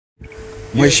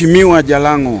Mheshimiwa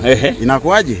Jalang'O,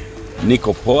 inakuaje?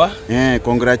 Niko poa.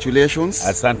 Congratulations.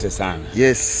 Asante sana.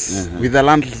 Yes, with a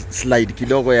landslide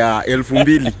kidogo ya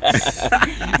 2000.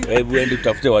 Hebu ende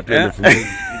utafute watu 2000.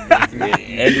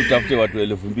 Ende utafute watu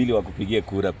 2000 wakupigie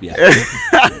kura pia.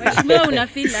 Mheshimiwa, una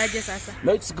feel aje sasa?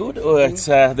 No, it's good. It's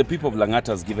the people of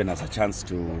Lang'ata has given us a chance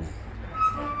to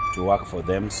work for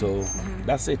them, so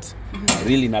that's it.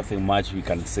 Really nothing much we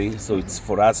can say, so it's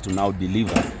for us to now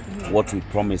deliver what we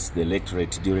promised the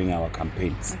electorate during our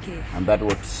campaigns. Okay. And that's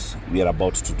what we are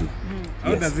about to do.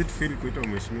 How does it feel kuitwa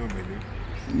mheshimiwa by the way?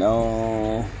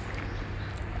 No,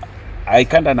 I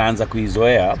can't answer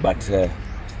kuizoea, but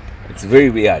it's very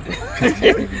weird.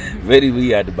 Very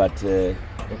weird, but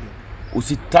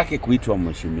usitake kuitwa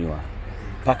mheshimiwa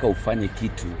paka ufanye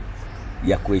kitu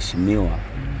ya kuheshimiwa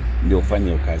ndio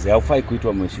ufanye kazi. Haufai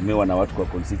kuitwa mheshimiwa na watu kwa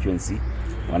constituency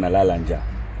wanalala njaa,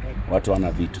 watu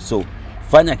wana vitu. So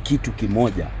fanya kitu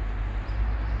kimoja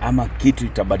ama kitu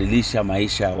itabadilisha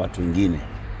maisha ya watu wengine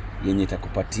yenye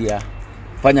itakupatia.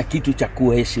 Fanya kitu cha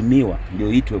kuheshimiwa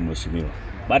ndio itwe mheshimiwa.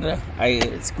 But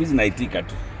squeeze naitika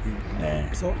tu.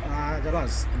 So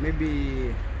Jalas, maybe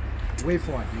way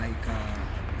forward like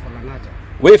for Lang'ata.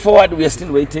 Way forward, we are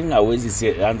still waiting. Hawezi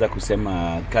anza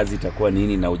kusema kazi itakuwa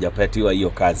nini na hujapatiwa hiyo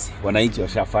kazi. Wananchi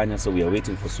washafanya, so we are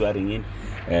waiting for swearing in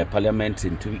parliament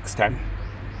in 2 weeks time.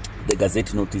 The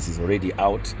gazette notice is already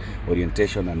out,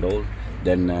 orientation and all.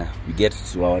 Then we get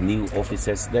to our new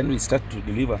offices, then we start to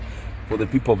deliver for the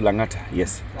people of Lang'ata.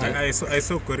 Yes. I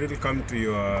saw Koril come to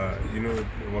your,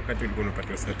 wakati ulikuwa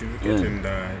unapata certificate and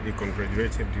he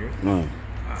congratulated you.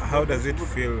 How does it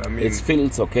feel? I mean, it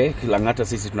feels okay. Lang'ata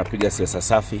sisi tunapiga siasa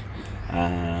safi.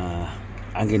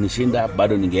 Angenishinda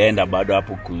bado ningeenda bado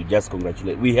hapo ku just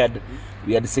congratulate. We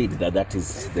had said that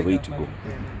is the way to go.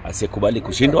 Asikubali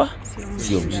kushindwa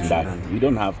sio mshindani. We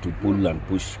don't have to pull and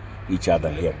push each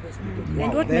other here.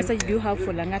 And what message do you have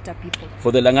for Lang'ata people?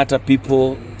 For the Lang'ata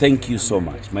people, thank you so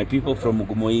much. My people from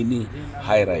Mugumoini,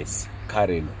 High Rise,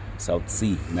 Karen, South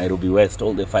Sea, Nairobi West,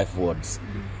 all the 5 wards.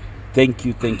 Thank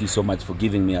you so much for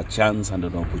giving me a chance and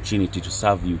an opportunity to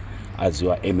serve you as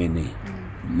your MNA,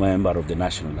 member of the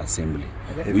National Assembly.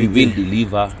 We will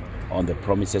deliver on the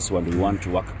promises when we want to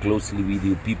work closely with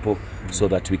you people so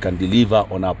that we can deliver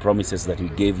on our promises that we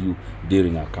gave you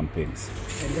during our campaigns.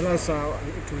 And the last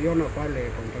tuliona pale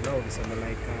kwa mtandao ulisema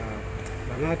like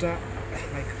Lang'ata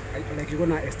like you're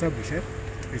going to establish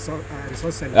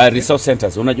resource centers. Resource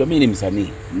centers. Unajua mimi ni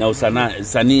msanii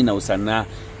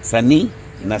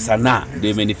na sanaa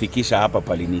ndio imenifikisha hapa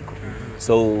paliniko.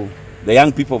 So the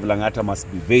young people of Lang'ata must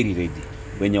be very ready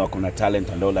when you are talent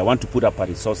and all. I want to put up a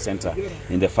resource center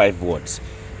in the 5 wards.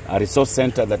 A resource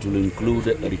center that will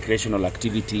include recreational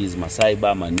activities,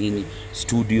 masaiba, manini,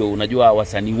 studio. Unajua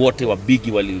wasanii wote wa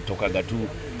bigi walitokaga tu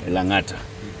Lang'ata.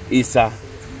 Isa,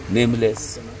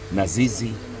 Nameless,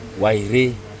 Nazizi,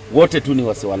 Waire, wote tu ni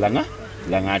wase wa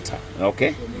Lang'ata.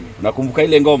 Okay? Nakumbuka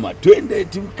ile ngoma twende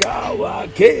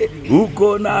tukawake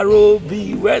huko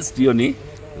Nairobi West, hiyo ni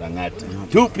Lang'ata.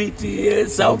 Tupitie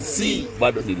South Sea,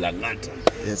 bado ni Lang'ata.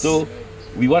 Yes. So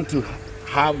we want to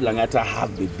have Lang'ata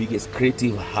have the biggest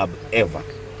creative hub ever.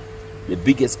 The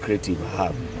biggest creative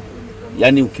hub.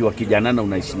 Yani ukiwa kijana na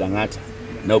unaishi Lang'ata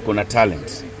na uko na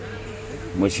talent,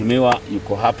 mheshimiwa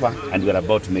yuko hapa and we are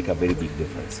about to make a very big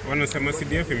difference. Wanasema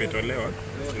CDF imetolewa.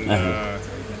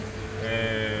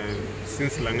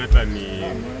 Since Lang'ata ni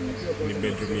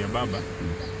bedroom ya baba,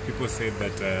 people said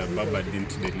that Baba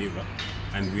didn't deliver,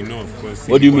 and we know of course.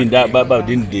 What do you mean that Baba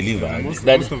didn't deliver?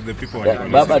 Most of the people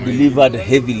Baba delivered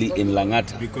heavily in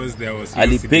Lang'ata because there was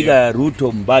alipiga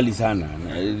Ruto mbali sana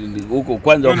huko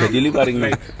kwanza wako delivering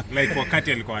like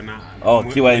wakati alikuwa na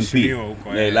kiwa MP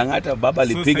Lang'ata. Baba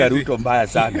alipiga Ruto mbaya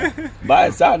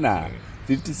sana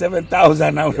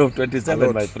 57,000 out of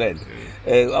 27 my friend.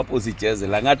 Hapo sicheze.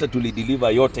 Lang'ata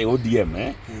tulideliver yote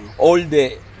ODM all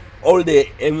the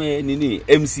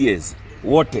MCAs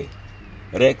wote.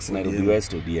 Rex Nairobi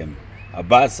West ODM,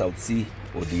 Abbas South Sea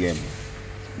ODM,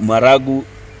 Maragu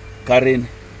Karen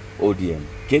ODM,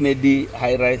 Kennedy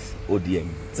High Rise ODM.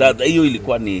 Sasa hiyo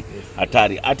ilikuwa ni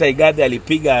hatari. Hata Igathe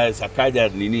alipiga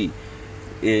Sakaja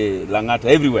Lang'ata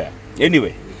everywhere.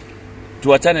 Anyway,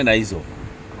 tuachane na hizo.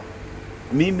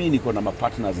 Mimi niko na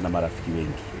mapartners na marafiki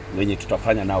wengi wenye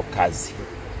tutafanya nao kazi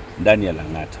ndani ya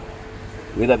Lang'ata.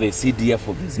 Whether they CDF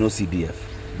or there's no CDF,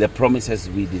 the promises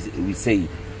we say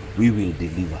we will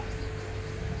deliver.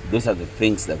 Those are the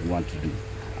things that we want to do.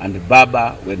 And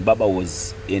Baba, when Baba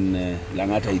was in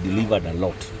Lang'ata, he delivered a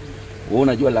lot. Wewe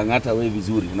unajua Lang'ata wewe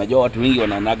vizuri. Unajua watu wengi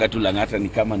wanaonaga tu Lang'ata ni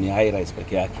kama ni high rise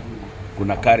peke yake.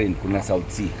 Kuna Karen, kuna South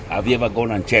Sea. Have you ever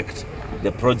gone and checked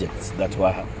the projects that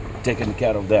were taken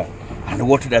care of there. And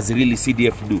what does really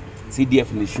CDF do?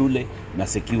 CDF ni shule na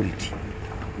security,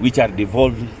 which are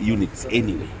devolved units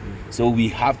anyway. So we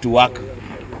have to work.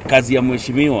 Kazi ya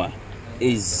mheshimiwa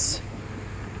is,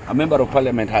 a member of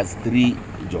parliament has 3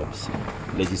 jobs: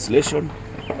 legislation,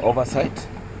 oversight,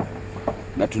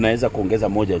 na tunaweza kuongeza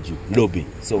moja juu, lobbying.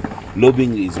 So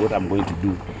lobbying is what I'm going to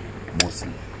do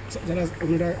mostly.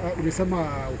 Unasema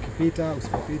ukipita,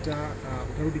 usipopita,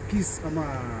 utarudi KISS ama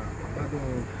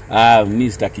bado?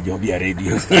 Mi sitaki job ya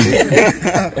radio.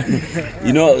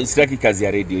 You know, sitaki kazi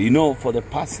ya radio. You know, for the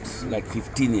past like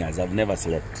 15 years, I've never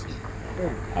slept.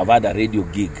 I've had a radio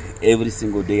gig every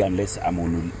single day unless I'm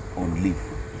on leave.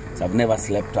 So I've never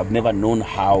slept. I've never known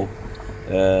how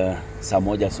saa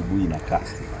moja asubuhi inakaa.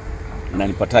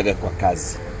 Inanipataga kwa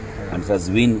kazi. And it has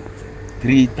been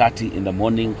 3:30 in the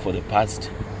morning for the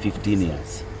past 15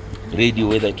 years. Radio,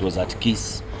 whether it was at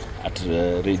KISS, at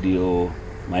Radio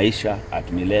Maisha,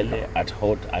 at Milele, at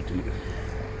Hot, at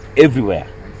everywhere,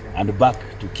 and back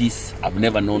to KISS. I've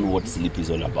never known what sleep is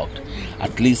all about.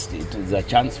 At least it is a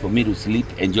chance for me to sleep,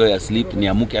 enjoy a sleep,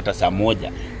 niamuke hata saa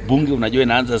moja. Bunge unajua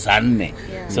inaanza saa 4.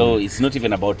 So it's not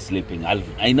even about sleeping.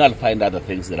 I know I'll find other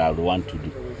things that I would want to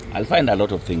do. I'll find a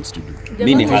lot of things to do.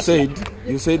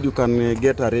 You said you can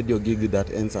get a radio gig that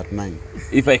ends at 9.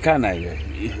 If I can,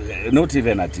 not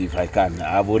even at if I can.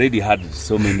 I've already had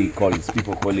so many calls,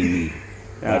 people calling me.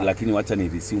 Lakini wacha ni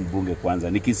resume bunge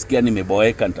kwanza. Nikisikia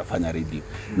nimeboeka nitafanya radio.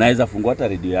 Naweza fungua hata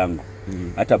radio yangu.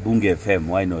 Hata Bunge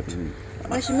FM, why not?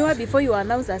 Mheshimiwa, before you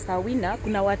announce as a winner,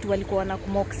 kuna watu walikuwa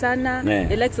wanakumok sana,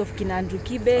 the likes of kina Andrew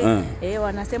Kibe,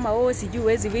 wanasema sijui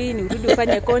huwezi win, urudi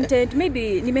ufanye content.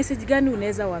 Maybe ni message gani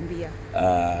unaweza waambia?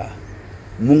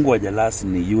 Mungu wa Jalas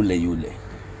ni yule.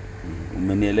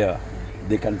 Umenielewa?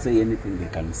 They can say anything they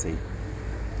can say.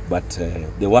 But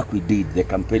the work we did, the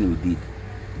campaign we did,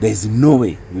 there is no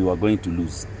way we were going to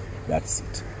lose that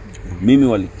seat. Mimi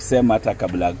walisema hata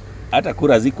kabla hata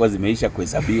kura ziko zimeisha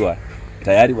kuhesabiwa,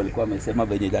 tayari walikuwa wamesema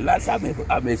venye Jalasa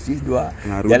ameshindwa,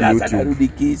 Jalasa anarudi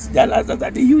KISS, Jalasa sasa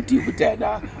ni YouTube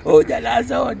tena.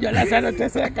 Jalasa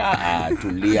anateseka.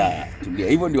 Tulia.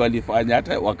 Hivyo ndio walifanya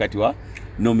hata wakati wa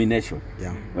nomination.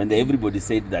 When everybody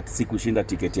said that sikushinda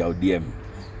tiketi ya ODM.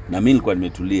 Na mimi nilikuwa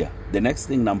nimetulia. The next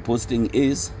thing I'm posting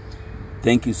is,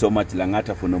 thank you so much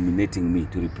Lang'ata for nominating me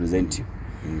to represent you.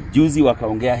 Juzi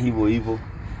wakaongea hivyo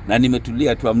na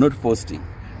nimetulia tu, I'm not posting.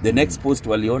 The next post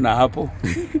waliona hapo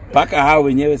paka hao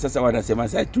wenyewe sasa wanasema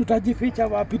sasa tutajificha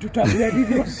wapi, tutaambia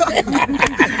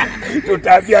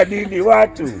nini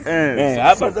watu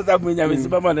hapa sasa. Mwenye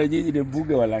amesimama na nyinyi ni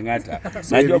mbunge wa Lang'ata.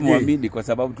 Najua muamini kwa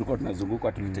sababu tulikuwa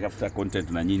tunazunguka tulitafuta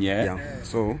content na nyinyi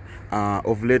So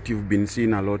of late you've been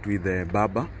seen a lot with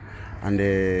Baba, and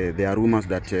there are rumors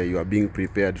that you are being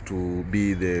prepared to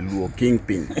be the Luo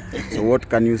kingpin. So what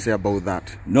can you say about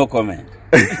that? No comment.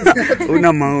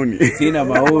 Una maoni? Sina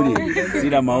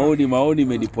maoni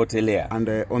imenipotelea.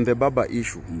 And on the Baba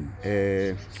issue,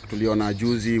 tuliona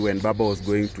juzi when Baba was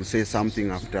going to say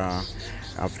something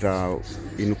after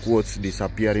in quotes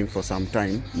disappearing for some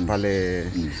time, pale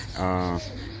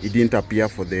he didn't appear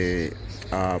for the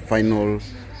final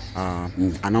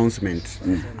announcement.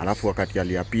 Alafu wakati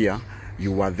aliapia,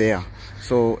 you were there.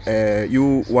 So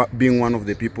you being one of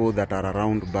the people that are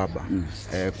around Baba,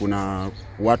 kuna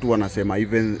watu wanasema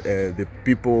even the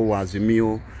people wa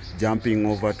Azimio jumping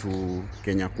over to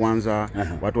Kenya Kwanza,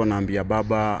 watu wanaambia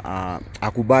Baba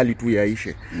akubali tu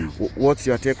yaishe. What's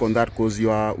your take on that? Because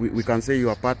we can say you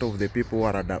are part of the people who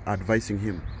are advising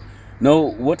him.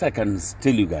 No, what I can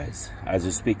tell you guys as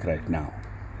we speak right now,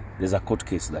 there's a court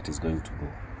case that is going to go.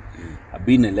 I've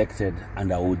been elected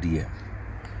under ODM.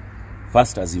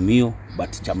 First Azimio, but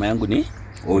chama yangu ni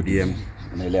ODM.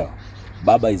 Unaelewa?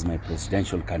 Baba is my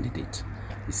presidential candidate.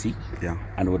 You see? Yeah.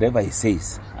 And whatever he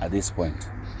says at this point,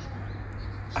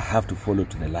 I have to follow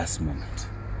to the last moment.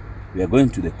 We are going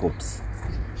to the courts.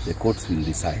 The courts will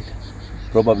decide.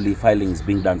 Probably filing is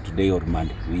being done today or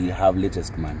Monday. We have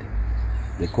latest Monday.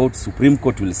 The court, Supreme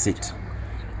Court will sit,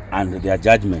 and their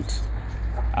judgment,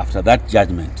 after that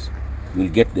judgment, we'll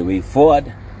get the way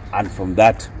forward, and from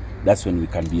that, that's when we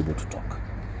can be able to talk.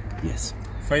 Yes.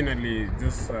 Finally,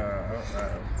 just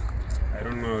I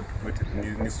don't know what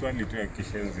ni swali tu ya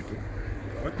kishenzi tu.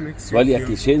 What makes swali ya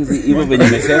kishenzi hivyo venye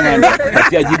nimesema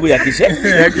katia jibu ya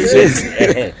kishenzi.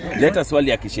 Leta swali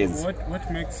ya kishenzi.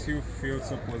 What makes you feel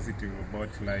so positive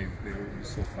about life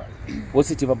so far?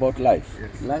 Positive about life?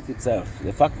 Yes. Life itself.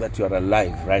 The fact that you are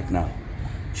alive right now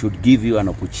should give you an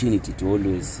opportunity to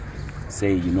always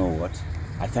say, you know what,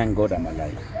 I thank God I'm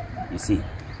alive. You see,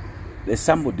 there's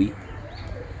somebody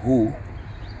who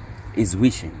is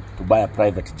wishing to buy a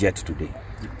private jet today.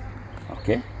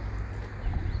 Okay?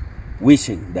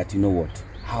 wishing that, you know what,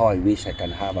 how I wish I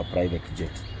can have a private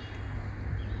jet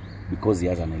because he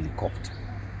has an helicopter.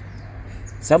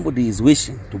 Somebody is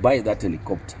wishing to buy that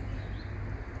helicopter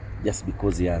just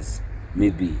because he has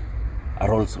maybe a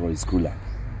Rolls-Royce coolant.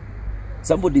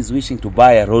 Somebody is wishing to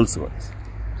buy a Rolls-Royce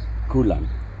coolant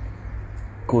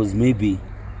because maybe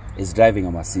he's driving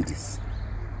a Mercedes.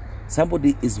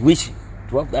 Somebody is wishing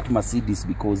to have that Mercedes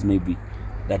because maybe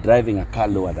they're driving a car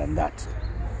lower than that.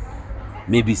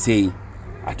 Maybe say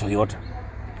a Toyota.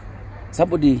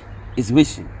 Somebody is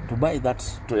wishing to buy that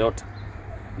Toyota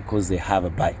because they have a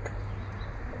bike.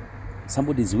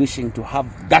 Somebody is wishing to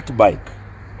have that bike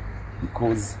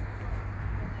because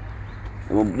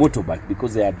a motorbike,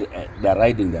 because they are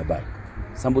riding their bike.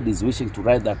 Somebody is wishing to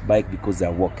ride that bike because they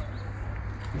are walking.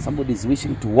 Somebody is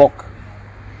wishing to walk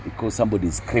because somebody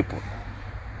is crippled.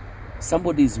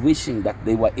 Somebody is wishing that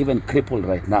they were even crippled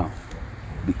right now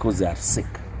because they are sick.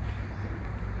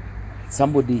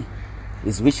 Somebody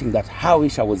is wishing that, how I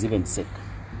wish I was even sick,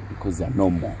 because they are no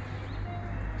more.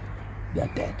 They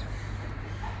are dead.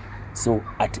 So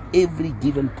at every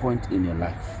given point in your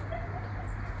life,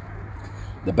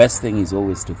 the best thing is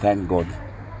always to thank God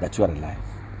that you are alive.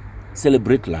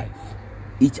 Celebrate life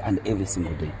each and every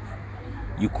single day.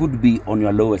 You could be on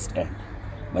your lowest end,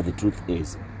 but the truth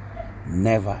is,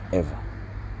 never ever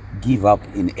give up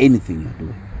in anything you're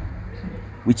doing.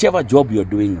 Whichever job you're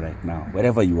doing right now,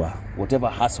 wherever you are, whatever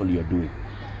hustle you're doing,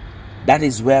 that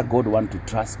is where God wants to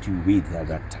trust you with at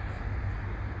that time.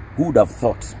 Who would have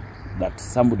thought that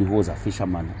somebody who was a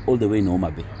fisherman all the way in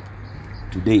Homa Bay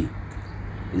today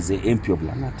is the MP of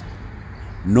Lang'ata?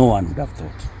 No one would have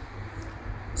thought.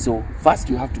 So first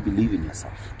you have to believe in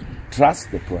yourself. Trust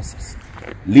the process.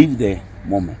 Live the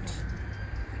moment.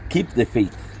 Keep the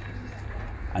faith.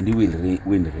 And you will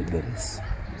win the race.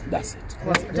 That's it.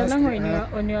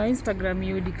 Jalang'o, on your Instagram,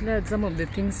 you declared some of the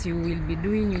things you will be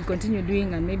doing, you'll continue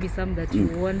doing, and maybe some that you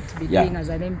won't be doing as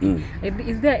an MP.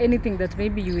 Is there anything that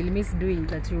maybe you will miss doing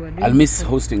that you are doing? I'll miss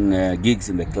hosting gigs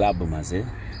in the club, maze.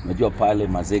 Unajua pale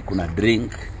maze kuna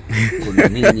drink, kuna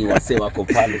nini, wase wako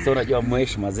pale. So unajua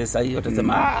mwesh maze sasa hiyo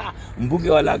utasema mbunge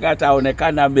wa Lang'ata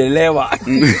aonekana amelewa.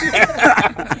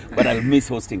 But I'll miss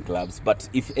hosting clubs. But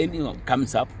if anyone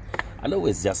comes up, I'll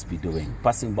always just be doing,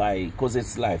 passing by, because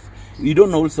it's life. You don't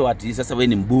know also at sasa we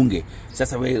ni mbunge,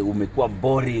 sasa we umekuwa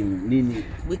boring, nini.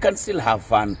 We can still have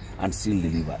fun and still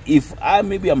deliver. If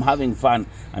maybe I'm having fun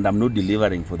and I'm not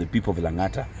delivering for the people of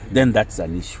Lang'ata, then that's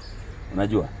an issue.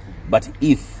 Unajua? But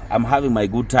if I'm having my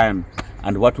good time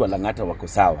and watu wa Lang'ata wako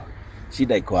sawa,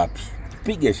 shida iko wapi?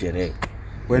 Pige sherehe.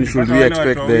 When should we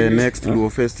expect the next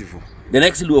Luo Festival? The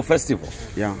next Luo Festival?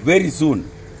 Yeah. Very soon.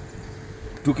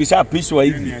 Tukishapishwa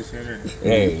hivi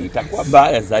itakuwa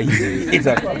mbaya zaidi.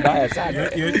 Itakuwa mbaya sana.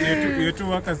 Your two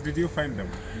workers, did you find them?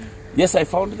 Yes, I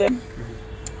found them.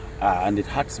 And it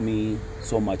hurts me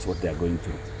so much what they are going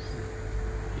through.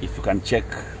 If you can check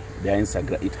their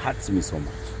Instagram, it hurts me so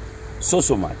much.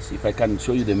 So much. If I can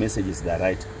show you the messages they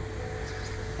write,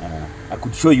 I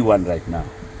could show you one right now.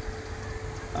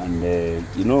 And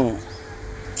you know,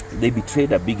 they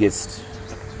betrayed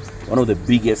one of the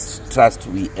biggest trust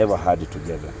we ever had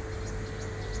together.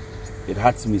 It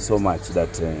hurts me so much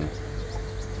that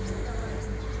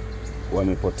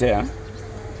wamepotea.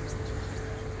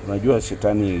 Unajua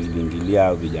shetani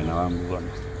iliingilia vijana wangu bwana.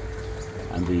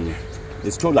 And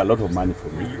they stole a lot of money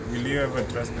from me. Will you ever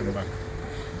trust them back?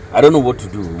 I don't know what to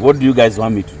do. What do you guys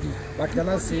want me to do? But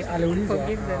Jalasi aliuliza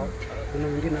kuna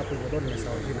mwingine hapo ndio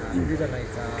nimesahau jina. Aliuliza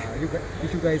like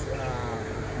if you guys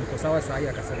mko sawa sahi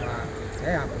akasema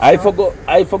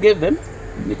I forgave them.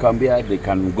 Nikamwambia they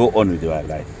can go on with their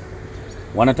life.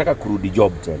 Wanataka kurudi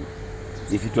job tena.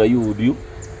 If it were you,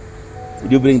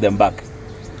 would you bring them back?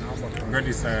 God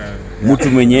is mtu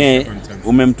mwenye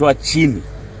umemtoa chini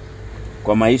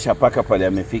kwa maisha paka pale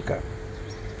amefika.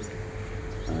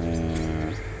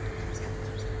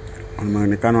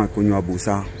 Anaonekana kunywa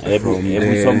busa.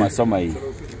 Hebu soma hii.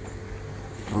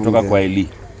 Kutoka kwa Eli.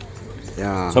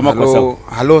 Yeah. Soma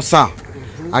hello sir.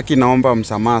 Aki naomba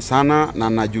msamaha sana na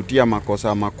najutia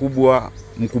makosa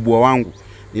mkubwa wangu.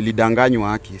 Nilidanganywa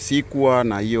haki. Sikuwa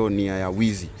na hiyo nia ya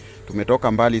wizi.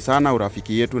 Tumetoka mbali sana,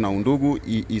 urafiki yetu na undugu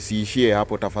isiishie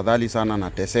hapo tafadhali sana,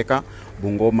 nateseka.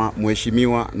 Bungoma,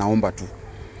 mheshimiwa, naomba tu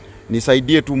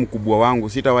nisaidie tu mkubwa wangu,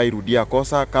 sitawahi rudia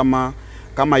kosa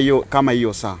kama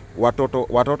hiyo saa.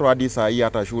 Watoto hadi saa hii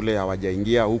hata shule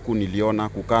hawajaingia. Huku niliona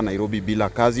kukaa Nairobi bila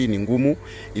kazi ni ngumu,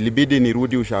 ilibidi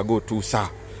nirudi ushago tu saa.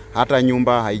 Hata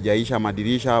nyumba haijaisha,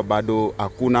 madirisha bado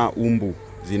hakuna umbu.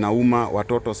 zinauma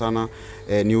watoto sana.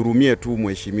 Nihurumie tu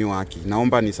mheshimiwa haki.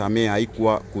 Naomba nisamee,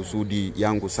 haikuwa kusudi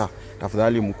yangu saa.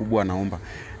 Tafadhali mkubwa naomba.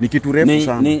 Ni kitu refu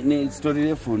sana. Ni story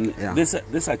refu. Yeah.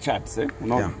 This are chats, eh?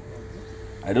 No. Yeah.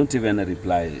 I don't even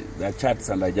reply. They're chats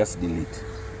and I just delete.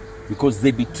 Because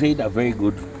they betrayed a very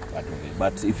good part of it.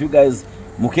 But if you guys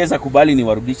mkiweza kubali ni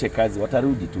warudishe kazi,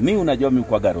 watarudi tu. Mimi unajua mimi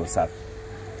kwa garo safi.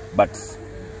 But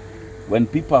when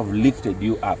people have lifted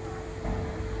you up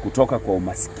kutoka kwa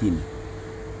umaskini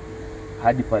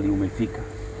hadi pale umefika,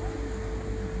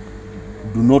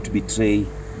 do not betray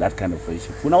that kind of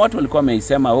friendship. Kuna watu walikuwa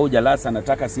wameisema Jalas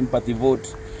anataka sympathy vote.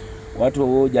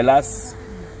 Watu Jalas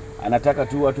anataka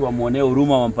tu watu wamuonee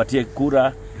huruma wampatie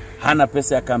kura. Hana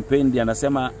pesa ya campaign,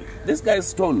 anasema this guy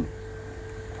stole.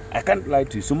 I can't lie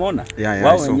to you. Sumona.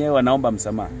 Wao wenyewe wanaomba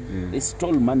msamaha. They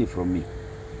stole money from me.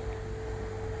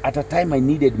 At a time I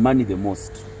needed money the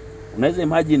most. Unaweza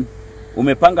imagine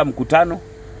umepanga mkutano,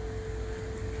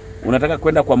 unataka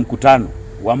kwenda kwa mkutano,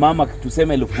 wamama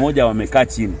tuseme 1000 wamekaa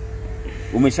chini.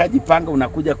 Umeshajipanga,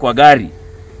 unakuja kwa gari,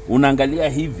 unaangalia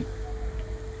hivi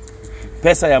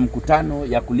pesa ya mkutano,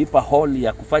 ya kulipa hall,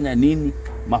 ya kufanya nini,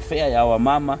 mafea ya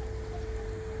wamama,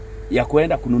 ya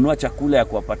kuenda kununua chakula, ya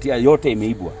kuwapatia, yote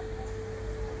imeibwa.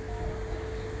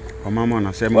 Wamama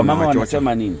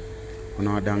wanasema nini?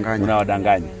 Unawadanganya.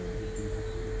 Unawadanganya.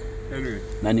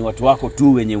 Na ni watu wako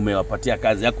tu wenye umewapatia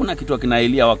kazi. Hakuna kitu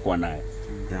kinaelia wako nayo.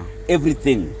 Yeah.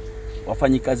 Everything.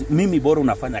 Wafanyikazi, mimi bora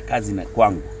unafanya kazi na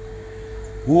kwangu,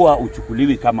 huwa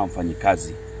uchukuliwi kama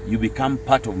mfanyikazi. You become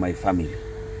part of my family.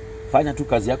 Fanya tu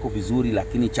kazi yako vizuri,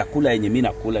 lakini chakula yenye mimi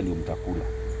nakula ndio mtakula.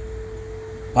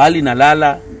 Pali na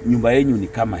lala, nyumba yenu ni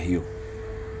kama hiyo.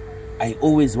 I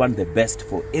always want the best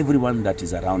for everyone that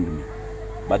is around me.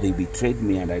 But they betrayed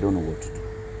me and I don't know what to do.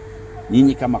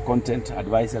 Nyinyi kama content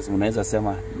advisors mnaweza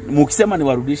sema, mkisema ni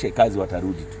warudishe kazi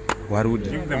watarudi tu. Warudi.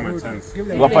 Give them a chance.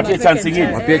 Wapatie chance nyingine.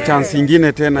 Wapatie chance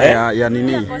nyingine tena ya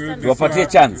nini? Tuwapatie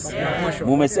chance.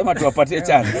 Mumesema tuwapatie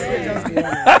chance.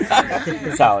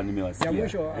 Sawa, nimewasikia. Ya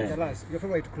mwisho, Jalas, your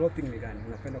favorite clothing ni gani?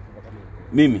 Unapenda kuvaa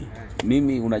kama?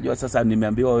 Mimi unajua sasa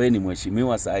nimeambiwa wewe ni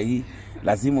mheshimiwa sahihi,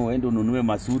 lazima uende ununue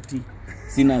masuti.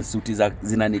 Sina suti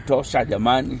zinanitosha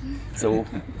jamani. So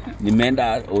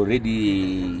nimeenda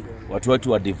already,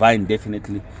 watu wa Divine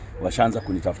definitely washaanza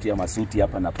kunitafutia masuti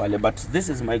hapa na pale, but this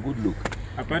is my good look.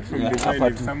 Apart from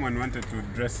Divine, if someone wanted to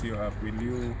dress you up,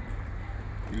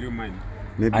 will you mind?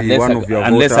 Maybe unless one of your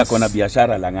unless voters. akona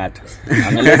biashara Lang'ata.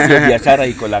 Unless hiyo biashara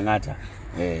iko Lang'ata.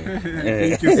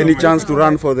 Any chance to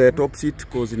run for the top seat?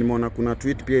 Because nimeona kuna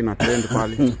tweet pia ina trend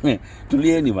pale.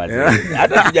 Tulieni basi.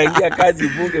 Hata sijaingia kazi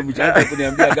bunge mchache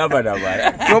kuniambia governor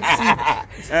bwana. Top seat.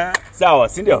 Sawa,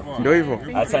 si ndio? Ndio hivyo.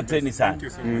 Asanteni sana.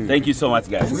 Thank you so much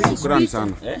guys. Shukrani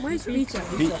sana.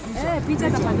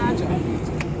 Picha tafadhali.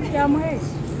 Ya mweshi.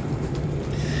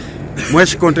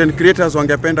 Mweshi content creators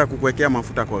wangependa kukuwekea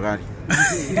mafuta kwa gari.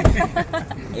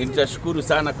 Nitashukuru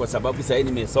sana kwa sababu sasa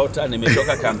nimesota,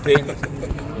 nimetoka campaign.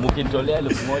 Mkinitolea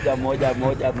 1000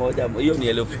 moja, hiyo ni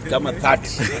 1000 kama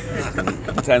 30.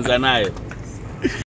 Tanzania.